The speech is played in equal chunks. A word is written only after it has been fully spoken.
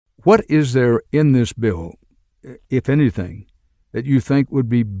What is there in this bill, if anything, that you think would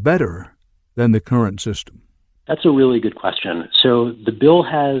be better than the current system? That's a really good question. So the bill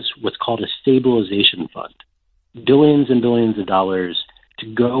has what's called a stabilization fund, billions and billions of dollars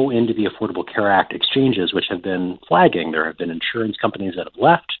to go into the Affordable Care Act exchanges, which have been flagging. There have been insurance companies that have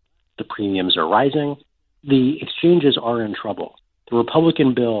left. The premiums are rising. The exchanges are in trouble. The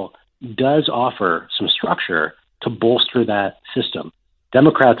Republican bill does offer some structure to bolster that system.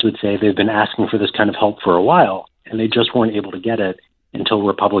 Democrats would say they've been asking for this kind of help for a while, and they just weren't able to get it until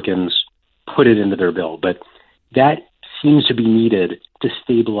Republicans put it into their bill. But that seems to be needed to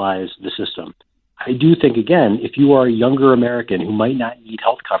stabilize the system. I do think, again, if you are a younger American who might not need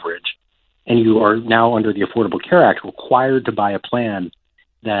health coverage and you are now under the Affordable Care Act required to buy a plan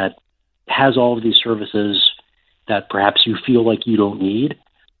that has all of these services that perhaps you feel like you don't need,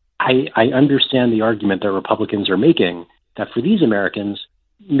 I understand the argument that Republicans are making that for these Americans,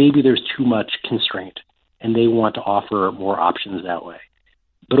 maybe there's too much constraint and they want to offer more options that way.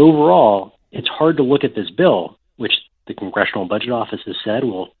 But overall, it's hard to look at this bill, which the Congressional Budget Office has said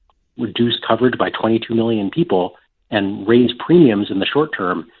will reduce coverage by 22 million people and raise premiums in the short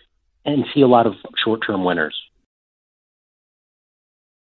term, and see a lot of short-term winners.